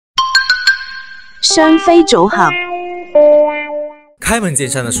双飞组合。开门见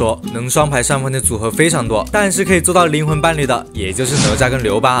山的说，能双排上分的组合非常多，但是可以做到灵魂伴侣的，也就是哪吒跟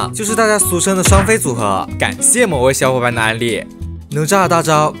刘邦，就是大家俗称的双飞组合。感谢某位小伙伴的安利。哪吒的大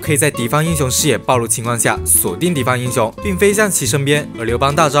招可以在敌方英雄视野暴露情况下锁定敌方英雄，并飞向其身边，而刘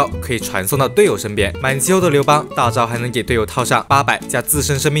邦大招可以传送到队友身边。满级后的刘邦大招还能给队友套上800加自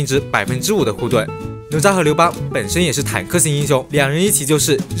身生命值5%的护盾。哪吒和刘邦本身也是坦克型英雄，两人一起就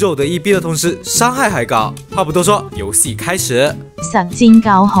是肉得一逼的同时伤害还高。话不多说，游戏开始。实战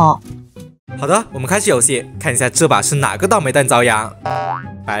教学。好的，我们开始游戏，看一下这把是哪个倒霉蛋遭殃。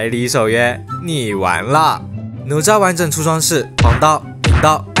百里守约，你完了。哪吒完整出装是黄刀、银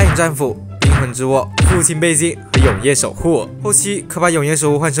刀、暗影战斧、灵魂之握、父亲背心和永夜守护。后期可把永夜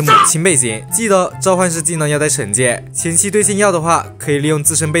守护换成母亲背心。记得召唤师技能要带惩戒，前期对线要的话，可以利用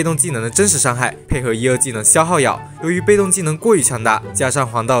自身被动技能的真实伤害，配合1、2技能消耗药。由于被动技能过于强大，加上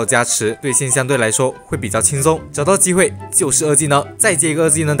黄道的加持，对线相对来说会比较轻松。找到机会就是2技能，再接一个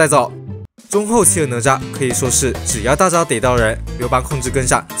2技能带走。中后期的哪吒可以说是只要大招逮到人，刘邦控制跟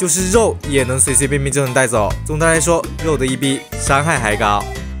上，就是肉也能随随便便就能带走。总的来说，肉的一逼，伤害还高。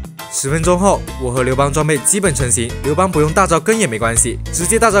10分钟后，我和刘邦装备基本成型，刘邦不用大招跟也没关系，直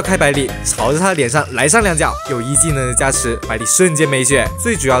接大招开百里，朝着他的脸上来上2脚。有1技能的加持，百里瞬间没血。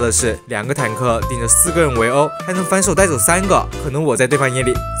最主要的是2个坦克盯着4个人围殴，还能反手带走3个，可能我在对方眼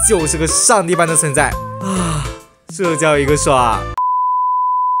里就是个上帝般的存在啊！这叫一个爽。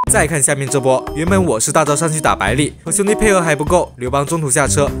再看下面这波，原本我是大招上去打百里，和兄弟配合还不够，刘邦中途下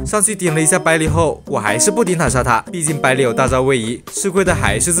车上去点了一下百里后，我还是不顶塔杀他，毕竟百里有大招位移，吃亏的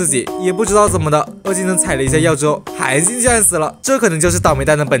还是自己。也不知道怎么的，2技能踩了一下药之后，韩信竟然死了，这可能就是倒霉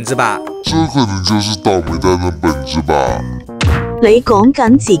蛋的本质吧。你講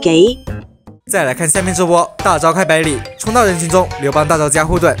緊自己。再来看下面这波，大招开百里，冲到人群中，刘邦大招加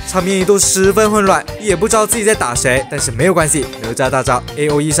护盾，场面一度十分混乱，也不知道自己在打谁，但是没有关系，哪吒大招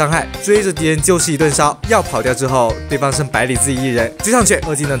AOE 伤害，追着敌人就是一顿烧。要跑掉之后，对方剩百里自己一人，追上去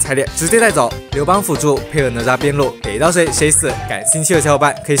2技能踩脸，直接带走。刘邦辅助配合哪吒边路，给到谁谁死。感兴趣的小伙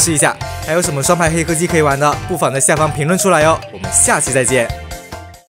伴可以试一下，还有什么双排黑科技可以玩的，不妨在下方评论出来哦。我们下期再见。